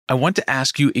I want to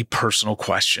ask you a personal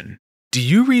question. Do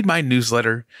you read my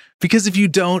newsletter? Because if you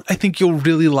don't, I think you'll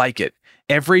really like it.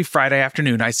 Every Friday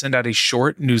afternoon, I send out a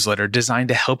short newsletter designed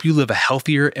to help you live a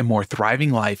healthier and more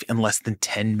thriving life in less than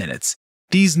 10 minutes.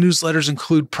 These newsletters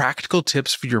include practical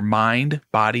tips for your mind,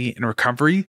 body, and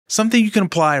recovery, something you can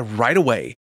apply right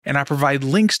away. And I provide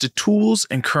links to tools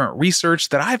and current research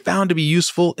that I've found to be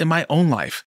useful in my own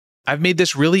life. I've made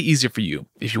this really easy for you.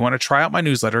 If you want to try out my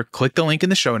newsletter, click the link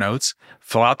in the show notes,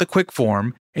 fill out the quick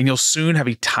form, and you'll soon have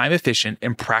a time-efficient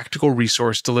and practical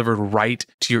resource delivered right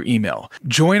to your email.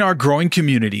 Join our growing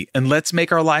community and let's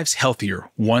make our lives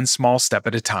healthier, one small step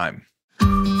at a time.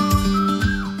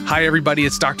 Hi, everybody.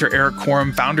 It's Dr. Eric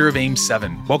Korem, founder of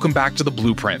AIM7. Welcome back to The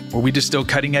Blueprint, where we distill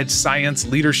cutting-edge science,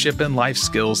 leadership, and life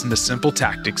skills into simple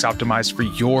tactics optimized for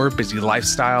your busy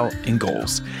lifestyle and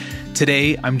goals.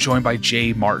 Today, I'm joined by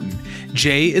Jay Martin.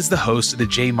 Jay is the host of The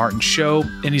Jay Martin Show,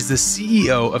 and he's the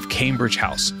CEO of Cambridge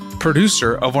House,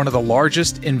 producer of one of the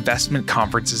largest investment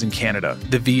conferences in Canada,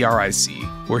 the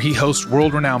VRIC, where he hosts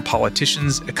world-renowned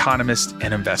politicians, economists,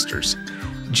 and investors.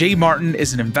 Jay Martin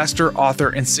is an investor, author,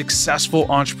 and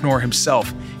successful entrepreneur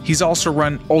himself. He's also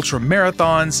run ultra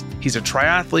marathons, he's a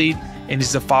triathlete, and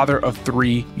he's the father of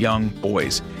 3 young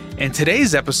boys. And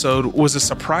today's episode was a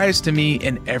surprise to me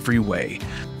in every way.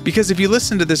 Because if you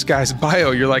listen to this guy's bio,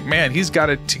 you're like, man, he's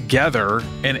got it together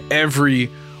in every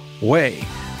way.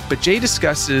 But Jay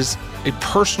discusses a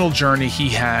personal journey he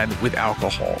had with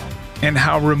alcohol and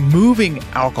how removing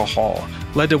alcohol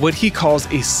led to what he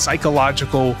calls a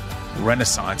psychological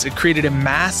renaissance. It created a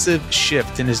massive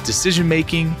shift in his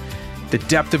decision-making, the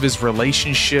depth of his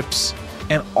relationships,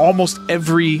 and almost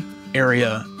every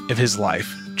area of his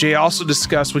life. Jay also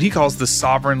discussed what he calls the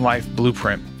Sovereign Life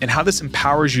Blueprint and how this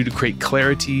empowers you to create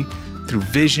clarity through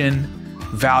vision,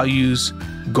 values,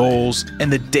 goals,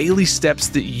 and the daily steps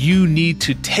that you need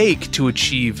to take to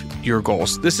achieve your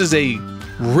goals. This is a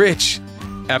rich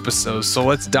episode, so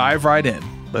let's dive right in.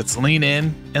 Let's lean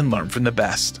in and learn from the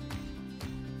best.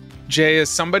 Jay, as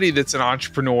somebody that's an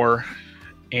entrepreneur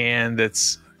and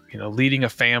that's, leading a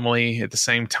family at the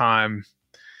same time,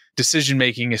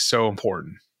 decision-making is so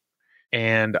important.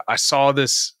 And I saw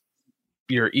this,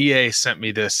 your EA sent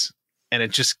me this, and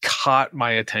it just caught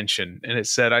my attention. And it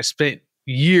said, I spent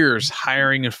years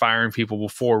hiring and firing people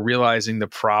before realizing the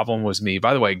problem was me.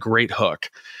 By the way, great hook.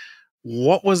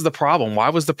 What was the problem? Why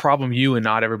was the problem you and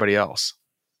not everybody else?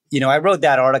 I wrote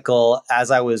that article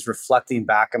as I was reflecting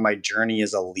back on my journey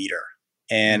as a leader.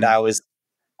 And I was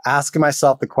asking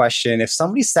myself the question, if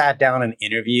somebody sat down and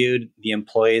interviewed the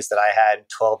employees that I had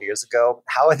 12 years ago,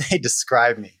 how would they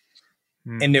describe me?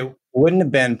 And it wouldn't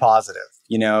have been positive.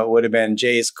 It would have been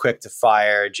Jay's quick to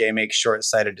fire. Jay makes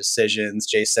short-sighted decisions.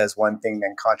 Jay says one thing,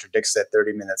 then contradicts it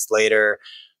 30 minutes later.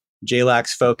 Jay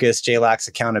lacks focus. Jay lacks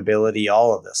accountability,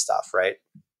 all of this stuff, right?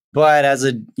 But as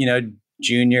a,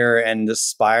 junior and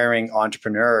aspiring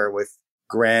entrepreneur with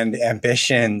grand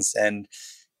ambitions and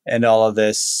all of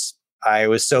this, I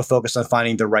was so focused on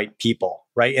finding the right people,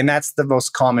 right? And that's the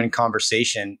most common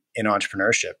conversation in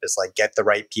entrepreneurship is like, get the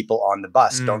right people on the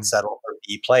bus. Don't settle for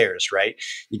B players, right?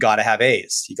 You got to have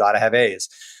A's. You got to have A's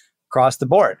across the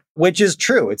board, which is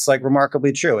true. It's like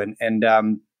remarkably true.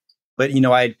 But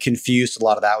I had confused a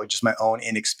lot of that with just my own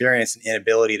inexperience and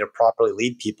inability to properly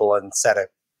lead people and set a,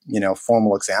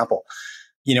 formal example.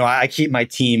 I keep my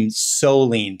team so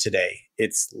lean today.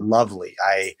 It's lovely.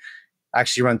 I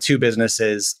actually run 2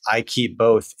 businesses. I keep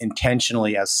both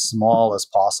intentionally as small as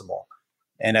possible.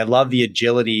 And I love the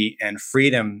agility and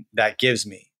freedom that gives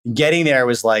me. Getting there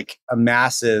was like a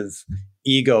massive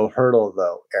ego hurdle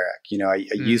though, Eric.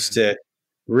 I used to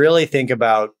really think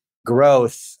about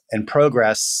growth and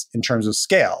progress in terms of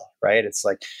scale, right? It's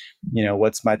like,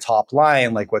 what's my top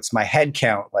line? Like, what's my head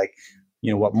count? Like,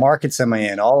 what markets am I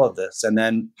in? All of this. And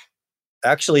then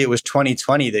actually it was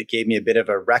 2020 that gave me a bit of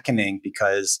a reckoning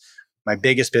because my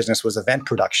biggest business was event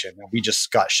production. And we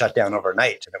just got shut down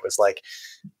overnight. And it was like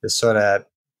this sort of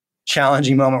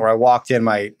challenging moment where I walked in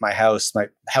my house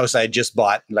I had just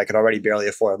bought and I could already barely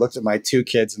afford. I looked at my 2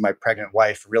 kids and my pregnant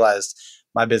wife, realized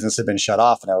my business had been shut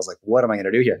off. And I was like, what am I going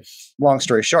to do here? Long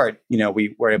story short,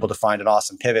 we were able to find an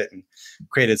awesome pivot and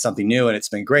created something new. And it's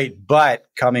been great. But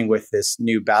coming with this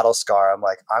new battle scar, I'm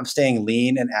like, I'm staying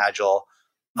lean and agile.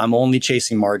 I'm only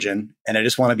chasing margin. And I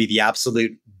just want to be the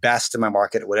absolute best in my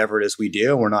market, whatever it is we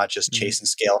do. And we're not just chasing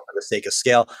scale for the sake of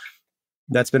scale.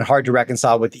 That's been hard to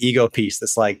reconcile with the ego piece.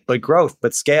 That's like, but growth,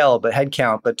 but scale, but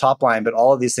headcount, but top line, but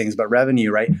all of these things, but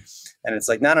revenue, right? And it's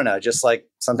like, no. Just like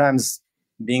sometimes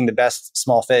being the best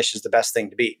small fish is the best thing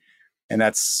to be. And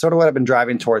that's sort of what I've been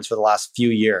driving towards for the last few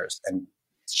years. And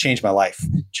it's changed my life.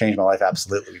 Changed my life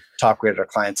absolutely. We've top graded our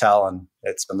clientele, and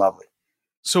it's been lovely.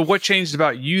 So what changed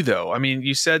about you though? I mean,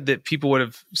 you said that people would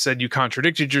have said you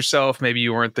contradicted yourself. Maybe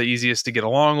you weren't the easiest to get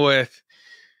along with.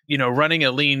 Running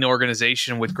a lean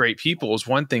organization with great people is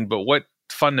one thing, but what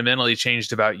fundamentally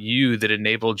changed about you that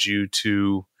enabled you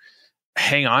to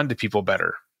hang on to people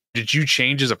better? Did you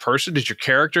change as a person? Did your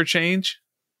character change?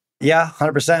 Yeah,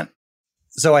 100%.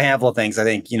 So a handful of things. I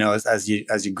think, as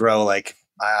you grow, like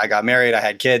I got married, I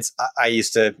had kids. I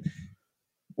used to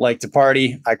like to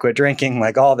party. I quit drinking,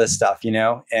 like all this stuff,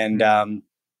 and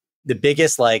the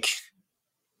biggest like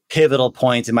pivotal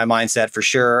point in my mindset for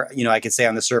sure, I could say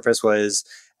on the surface was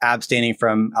abstaining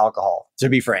from alcohol, to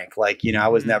be frank. Like, I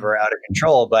was never out of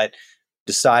control, but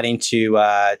deciding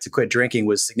to quit drinking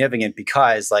was significant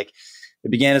because like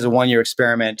it began as a 1-year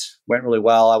experiment, went really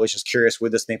well. I was just curious,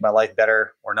 would this make my life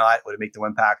better or not? Would it make the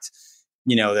impact?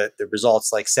 The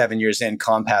results like 7 years in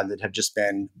compounded have just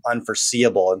been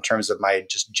unforeseeable in terms of my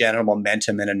just general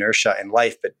momentum and inertia in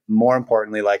life. But more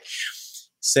importantly, like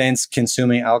since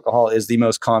consuming alcohol is the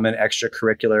most common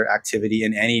extracurricular activity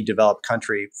in any developed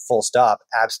country, full stop,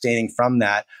 abstaining from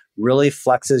that really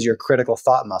flexes your critical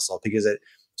thought muscle because it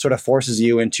sort of forces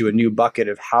you into a new bucket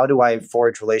of how do I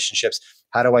forge relationships?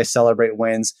 How do I celebrate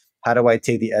wins? How do I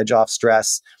take the edge off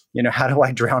stress? How do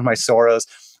I drown my sorrows?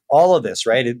 All of this,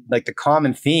 right? Like the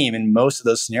common theme in most of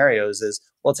those scenarios is,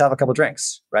 well, let's have a couple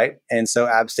drinks, right? And so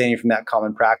abstaining from that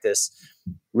common practice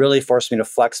really forced me to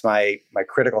flex my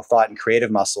critical thought and creative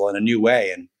muscle in a new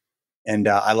way. And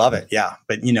I love it. Yeah.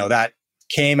 But, that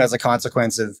came as a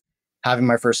consequence of having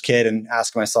my first kid and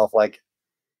asking myself, like,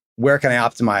 where can I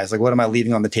optimize? Like, what am I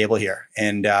leaving on the table here?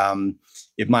 And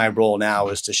if my role now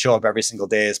is to show up every single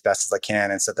day as best as I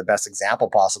can and set the best example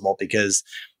possible, because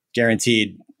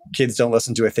guaranteed kids don't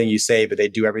listen to a thing you say, but they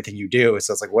do everything you do.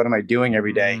 So it's like, what am I doing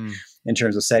every day in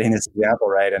terms of setting this example,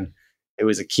 right? And it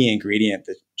was a key ingredient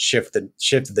that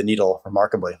shifted the needle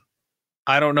remarkably.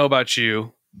 I don't know about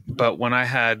you, but when I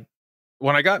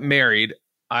got married,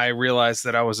 I realized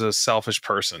that I was a selfish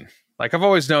person. Like I've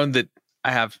always known that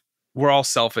we're all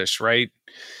selfish, right?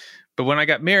 But when I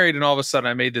got married and all of a sudden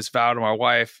I made this vow to my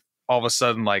wife, all of a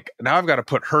sudden, like now I've got to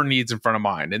put her needs in front of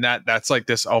mine. And that's like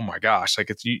this, oh my gosh, like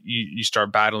it's, you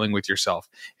start battling with yourself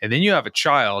and then you have a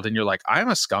child and you're like, I'm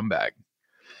a scumbag.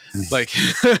 Like,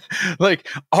 like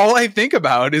all I think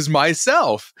about is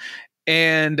myself.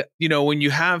 And, when you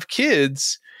have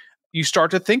kids, you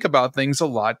start to think about things a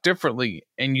lot differently.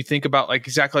 And you think about like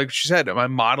exactly like you said, am I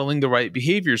modeling the right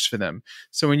behaviors for them?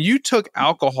 So when you took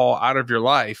alcohol out of your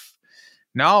life,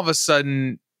 now all of a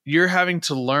sudden you're having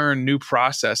to learn new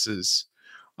processes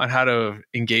on how to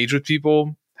engage with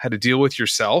people, how to deal with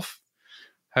yourself,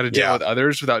 how to deal with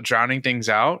others without drowning things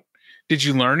out. Did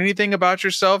you learn anything about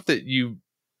yourself that you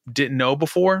didn't know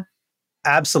before?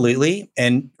 Absolutely.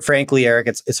 And frankly, Eric,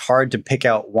 it's hard to pick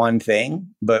out one thing,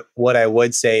 but what I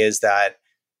would say is that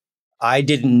I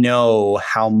didn't know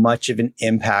how much of an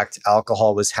impact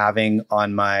alcohol was having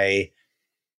on my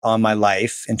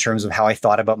life in terms of how I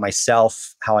thought about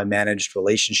myself, how I managed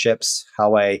relationships,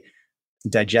 how I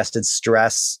digested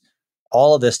stress,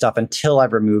 all of this stuff until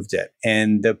I've removed it.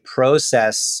 And the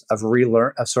process of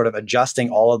sort of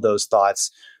adjusting all of those thoughts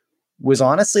was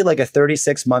honestly like a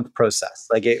 36-month process.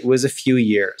 Like it was a few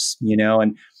years,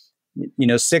 and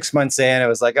 6 months in, I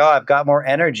was like, oh, I've got more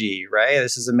energy, right?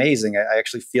 This is amazing. I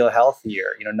actually feel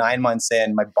healthier. 9 months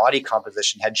in, my body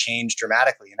composition had changed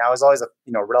dramatically. And I was always a,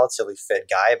 relatively fit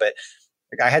guy, but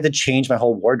like I had to change my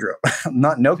whole wardrobe.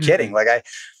 No kidding. Like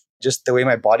just the way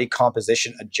my body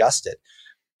composition adjusted.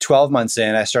 12 months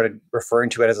in, I started referring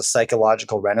to it as a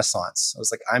psychological renaissance. I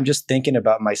was like, I'm just thinking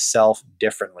about myself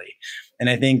differently.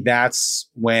 And I think that's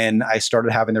when I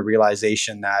started having the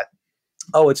realization that,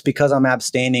 oh, it's because I'm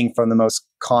abstaining from the most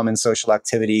common social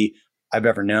activity I've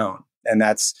ever known. And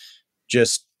that's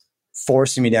just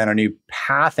forcing me down a new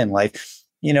path in life.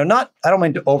 I don't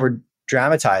mean to over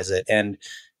dramatize it and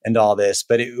all this,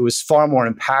 but it was far more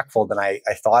impactful than I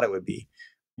thought it would be.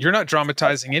 You're not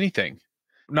dramatizing anything.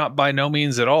 Not by no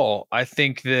means at all. I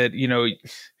think that,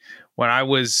 when I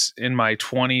was in my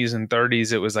 20s and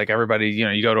 30s, it was like everybody,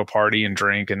 you go to a party and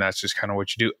drink and that's just kind of what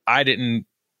you do.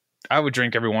 I would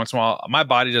drink every once in a while. My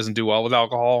body doesn't do well with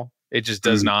alcohol. It just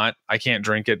does not. I can't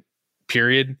drink it,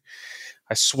 period.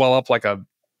 I swell up like you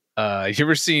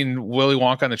ever seen Willy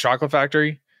Wonka and the Chocolate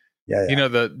Factory? Yeah.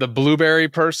 The blueberry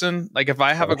person. Like if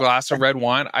I have a glass of red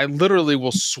wine, I literally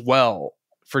will swell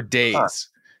for days.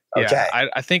 Huh. Okay. Yeah,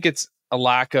 I think it's a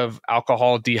lack of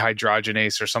alcohol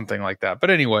dehydrogenase or something like that. But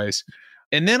anyways,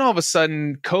 and then all of a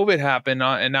sudden COVID happened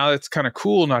and now it's kind of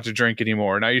cool not to drink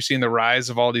anymore. Now you're seeing the rise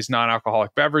of all these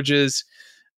non-alcoholic beverages.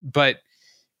 But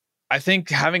I think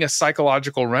having a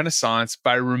psychological renaissance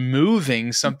by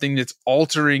removing something that's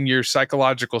altering your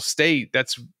psychological state,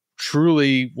 that's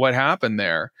truly what happened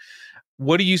there.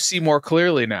 What do you see more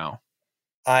clearly now?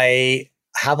 I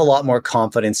have a lot more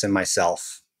confidence in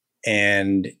myself.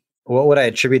 And what would I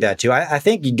attribute that to? I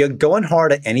think going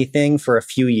hard at anything for a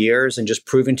few years and just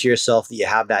proving to yourself that you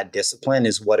have that discipline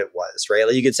is what it was, right?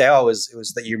 Like you could say, oh, it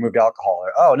was that you removed alcohol,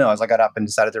 or oh no, I got up and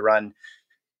decided to run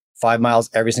 5 miles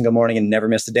every single morning and never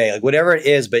missed a day. Like whatever it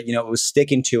is, but it was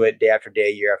sticking to it day after day,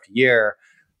 year after year.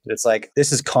 But it's like,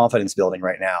 this is confidence building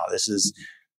right now. This is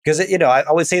because,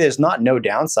 I would say there's no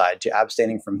downside to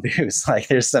abstaining from booze. Like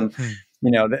there's some,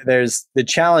 there's the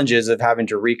challenges of having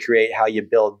to recreate how you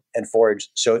build and forge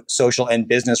social and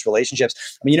business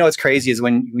relationships. I mean, what's crazy is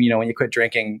when you quit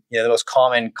drinking, the most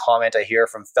common comment I hear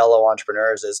from fellow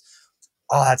entrepreneurs is,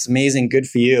 oh, that's amazing. Good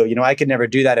for you. I could never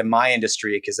do that in my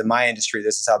industry because in my industry,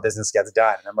 this is how business gets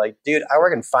done. And I'm like, dude, I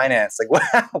work in finance.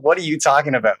 Like, what are you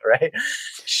talking about? Right?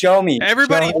 Show me.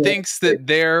 Everybody thinks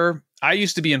that I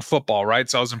used to be in football, right?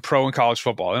 So I was in pro and college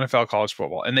football, NFL college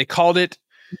football, and they called it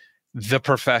the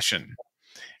profession.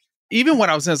 Even when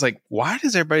I was in, I was like, why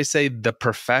does everybody say the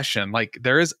profession? Like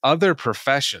there is other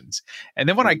professions. And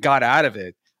then when I got out of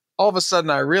it, all of a sudden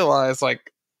I realized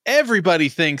like everybody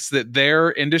thinks that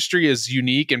their industry is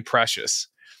unique and precious.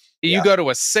 You go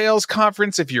to a sales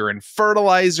conference, if you're in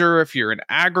fertilizer, if you're in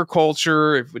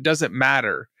agriculture, it doesn't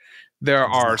matter. There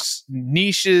are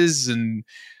niches and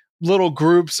little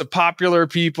groups of popular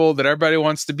people that everybody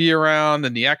wants to be around,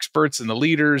 and the experts and the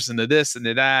leaders and the this and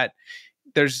the that.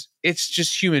 It's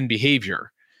just human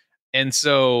behavior. And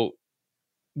so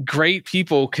great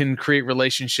people can create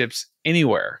relationships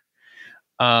anywhere.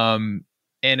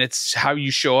 And it's how you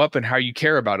show up and how you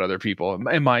care about other people,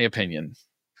 in my opinion.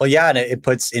 Well, yeah. And it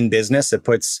puts in business,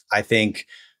 I think,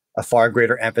 a far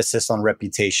greater emphasis on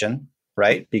reputation,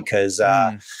 right? Because,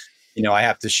 I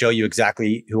have to show you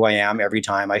exactly who I am every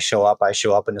time I show up. I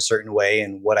show up in a certain way,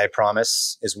 and what I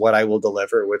promise is what I will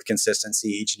deliver with consistency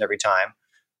each and every time.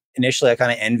 Initially, I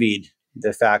kind of envied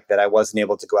the fact that I wasn't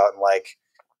able to go out and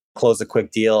close a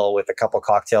quick deal with a couple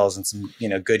cocktails and some,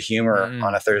 good humor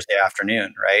on a Thursday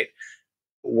afternoon, right?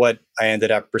 What I ended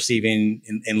up receiving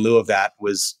in lieu of that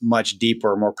was much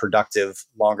deeper, more productive,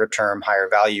 longer term, higher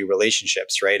value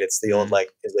relationships, right? It's the old,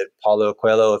 is it Paulo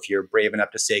Coelho? If you're brave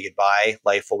enough to say goodbye,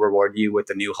 life will reward you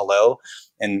with a new hello.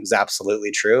 And it was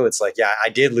absolutely true. It's like, yeah, I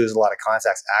did lose a lot of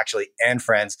contacts actually and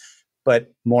friends.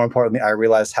 But more importantly, I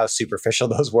realized how superficial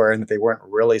those were and that they weren't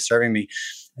really serving me.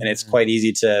 And it's quite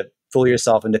easy to fool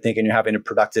yourself into thinking you're having a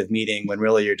productive meeting when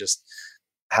really you're just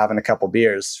having a couple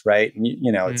beers, right? And,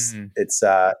 it's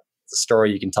a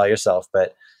story you can tell yourself.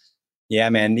 But yeah,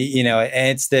 man, and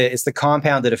it's the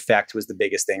compounded effect was the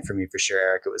biggest thing for me for sure,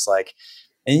 Eric. It was like,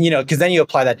 and because then you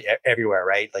apply that everywhere,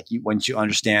 right? Like once you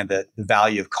understand the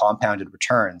value of compounded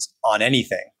returns on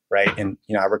anything, right? And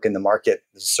I work in the market.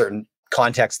 There's a certain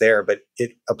context there, but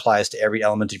it applies to every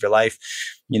element of your life.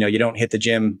 You don't hit the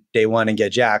gym day one and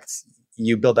get jacked.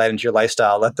 You build that into your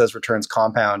lifestyle, let those returns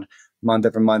compound month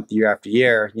after month, year after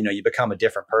year. You become a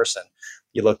different person.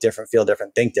 You look different, feel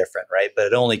different, think different, right? But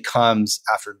it only comes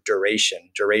after duration.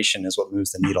 Duration is what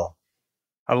moves the needle.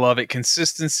 I love it.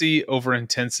 Consistency over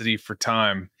intensity for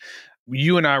time.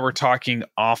 You and I were talking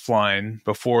offline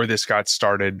before this got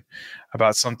started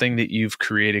about something that you've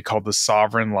created called the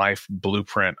Sovereign Life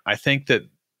Blueprint. I think that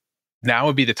now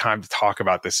would be the time to talk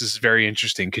about this. This is very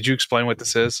interesting. Could you explain what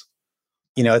this is?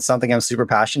 It's something I'm super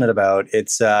passionate about.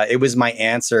 It was my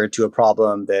answer to a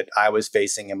problem that I was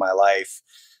facing in my life.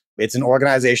 It's an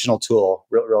organizational tool,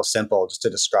 real simple, just to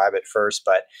describe it first.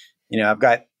 But, I've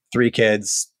got 3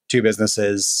 kids, 2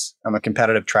 businesses. I'm a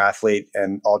competitive triathlete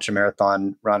and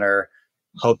ultramarathon runner.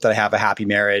 Hope that I have a happy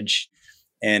marriage.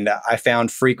 And I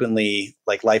found frequently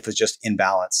life was just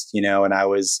imbalanced, and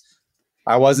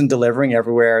I wasn't delivering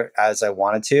everywhere as I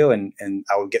wanted to. And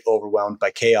I would get overwhelmed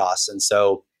by chaos. And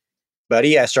so,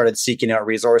 buddy, I started seeking out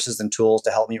resources and tools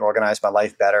to help me organize my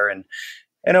life better.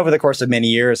 And over the course of many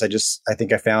years, I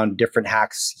think I found different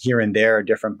hacks here and there,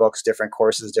 different books, different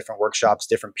courses, different workshops,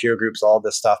 different peer groups, all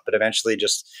this stuff, but eventually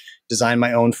just designed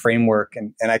my own framework.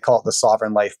 And I call it the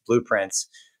Sovereign Life Blueprints.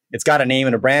 It's got a name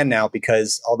and a brand now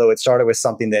because although it started with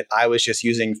something that I was just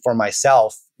using for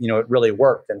myself, it really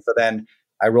worked. And so then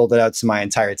I rolled it out to my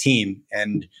entire team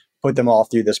and put them all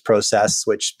through this process,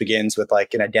 which begins with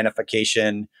an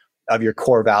identification of your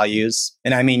core values.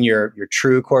 And I mean your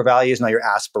true core values, not your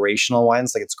aspirational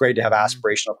ones. It's great to have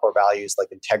aspirational core values like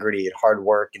integrity and hard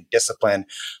work and discipline,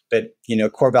 but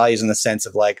core values in the sense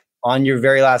of on your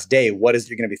very last day, what is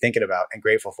you're going to be thinking about and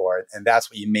grateful for? And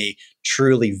that's what you may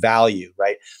truly value,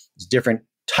 right? There's different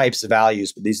types of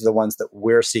values, but these are the ones that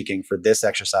we're seeking for this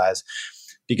exercise.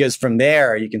 Because from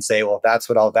there, you can say, well, if that's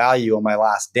what I'll value on my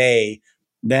last day,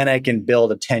 then I can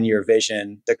build a 10-year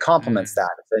vision that complements that.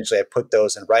 Essentially, I put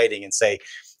those in writing and say,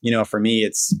 for me,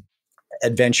 it's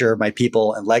adventure, my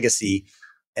people, and legacy.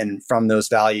 And from those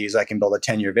values, I can build a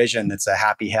 10-year vision that's a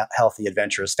happy, healthy,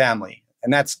 adventurous family.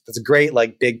 And that's a great,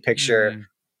 big picture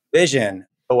vision.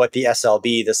 But what the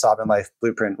SLB, the Sovereign Life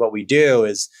Blueprint, what we do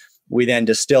is we then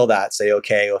distill that, say,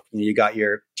 okay, well, you got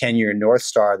your 10-year North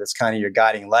Star, that's kind of your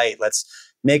guiding light. Let's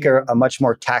make a much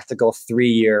more tactical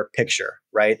 3-year picture,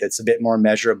 right? That's a bit more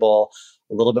measurable,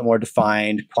 a little bit more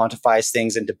defined, quantifies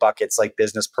things into buckets like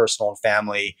business, personal, and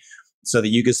family, so that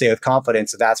you could say with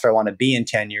confidence that that's where I want to be in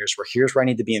 10 years, where here's where I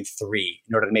need to be in 3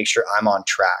 in order to make sure I'm on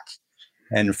track.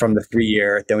 And from the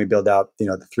 3-year, then we build out,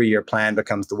 the 3-year plan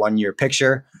becomes the 1-year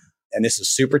picture. And this is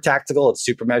super tactical. It's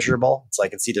super measurable. It's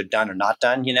like, it's either done or not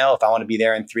done. If I want to be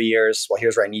there in 3 years, well,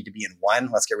 here's where I need to be in 1.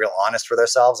 Let's get real honest with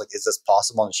ourselves. Like, is this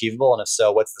possible and achievable? And if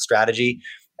so, what's the strategy?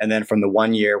 And then from the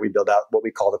 1 year, we build out what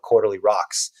we call the quarterly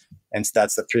rocks. And so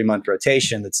that's the 3-month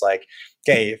rotation. That's like,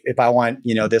 okay, if I want,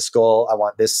 this goal, I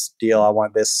want this deal, I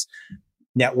want this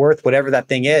net worth, whatever that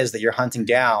thing is that you're hunting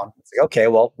down. It's like, okay,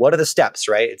 well, what are the steps,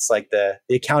 right? It's like the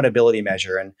accountability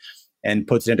measure and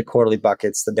puts it into quarterly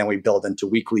buckets that then we build into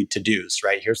weekly to-dos,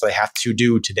 right? Here's what I have to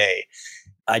do today.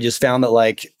 I just found that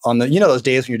on the, those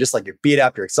days when you're just you're beat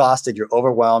up, you're exhausted, you're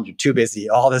overwhelmed, you're too busy,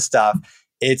 all this stuff.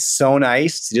 It's so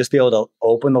nice to just be able to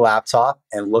open the laptop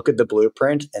and look at the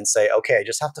blueprint and say, okay, I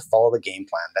just have to follow the game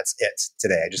plan. That's it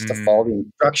today. I just have to follow the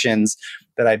instructions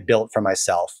that I built for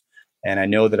myself. And I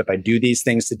know that if I do these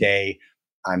things today,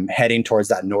 I'm heading towards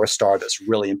that North Star that's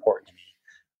really important to me.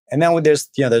 And then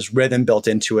there's rhythm built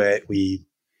into it. We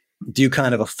do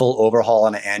kind of a full overhaul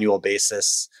on an annual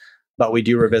basis, but we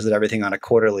do revisit everything on a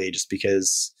quarterly, just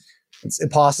because it's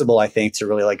impossible, I think, to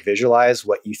really visualize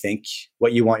what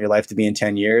you want your life to be in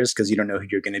 10 years, because you don't know who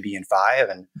you're going to be in 5.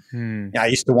 And I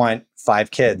used to want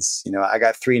 5 kids. I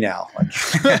got 3 now.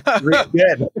 3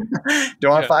 good.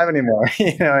 Don't want 5 anymore.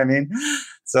 You know what I mean?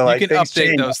 So you can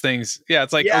update those things. Yeah,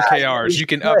 it's like OKRs. You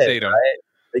can update them. Right?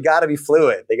 They got to be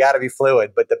fluid.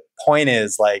 But the point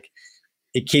is,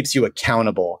 it keeps you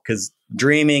accountable, because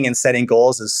dreaming and setting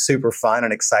goals is super fun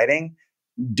and exciting.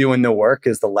 Doing the work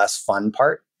is the less fun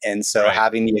part. And so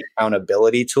having the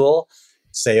accountability tool,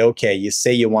 say, okay, you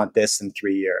say you want this in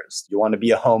 3 years. You want to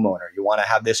be a homeowner. You want to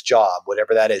have this job,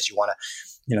 whatever that is. You want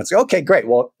to, say, okay, great.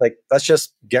 Well, let's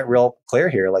just get real clear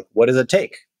here. What does it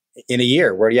take in a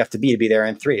year? Where do you have to be there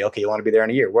in 3? Okay, you want to be there in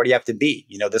a year. Where do you have to be,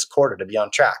 this quarter to be on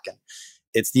track? And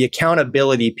it's the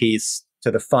accountability piece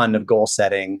to the fun of goal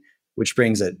setting, which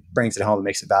brings it home and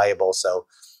makes it valuable. So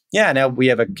yeah, now we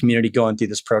have a community going through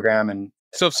this program. And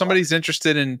so if somebody's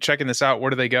interested in checking this out, where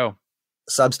do they go?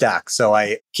 Substack. So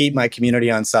I keep my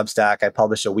community on Substack. I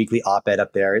publish a weekly op-ed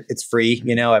up there. It's free.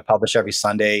 I publish every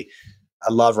Sunday.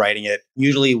 I love writing it.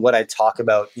 Usually what I talk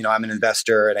about, I'm an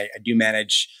investor and I do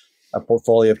manage a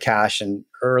portfolio of cash and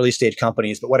early stage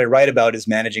companies. But what I write about is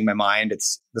managing my mind.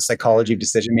 It's the psychology of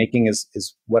decision making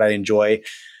is what I enjoy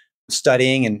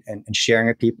studying and sharing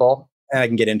with people. And I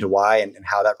can get into why and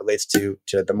how that relates to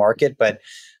the market. But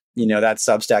that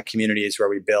Substack community is where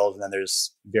we build. And then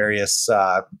there's various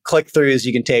click-throughs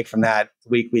you can take from that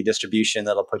weekly distribution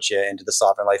that'll put you into the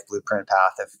Sovereign Life Blueprint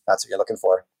path if that's what you're looking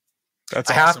for.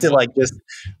 That's I have to just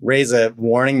raise a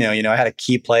warning though. I had a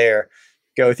key player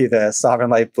go through the Sovereign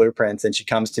Life Blueprints, and she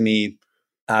comes to me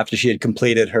after she had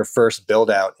completed her first build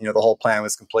out. The whole plan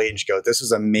was complete, and she goes, "This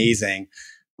was amazing,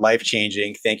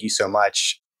 life-changing. Thank you so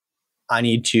much. I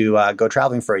need to go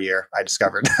traveling for a year," I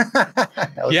discovered.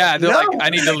 They're like, "I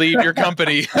need to leave your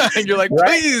company." And you're like,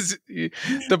 "Please,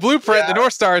 the blueprint, the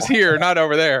North Star is here, not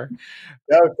over there."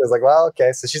 No, I was like, well,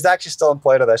 okay. So she's actually still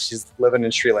employed with us. She's living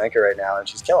in Sri Lanka right now, and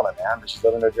she's killing it, man. But she's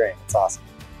living her dream. It's awesome.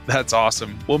 That's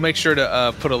awesome. We'll make sure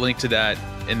to put a link to that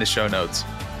in the show notes.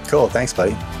 Cool. Thanks,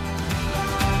 buddy.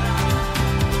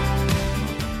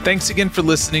 Thanks again for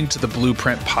listening to the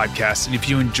Blueprint Podcast. And if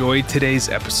you enjoyed today's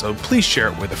episode, please share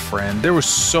it with a friend. There was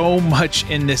so much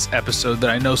in this episode that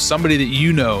I know somebody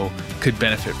that could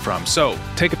benefit from. So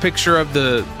take a picture of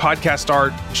the podcast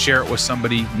art, share it with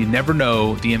somebody. You never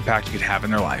know the impact you could have in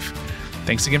their life.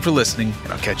 Thanks again for listening,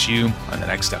 and I'll catch you on the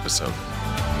next episode.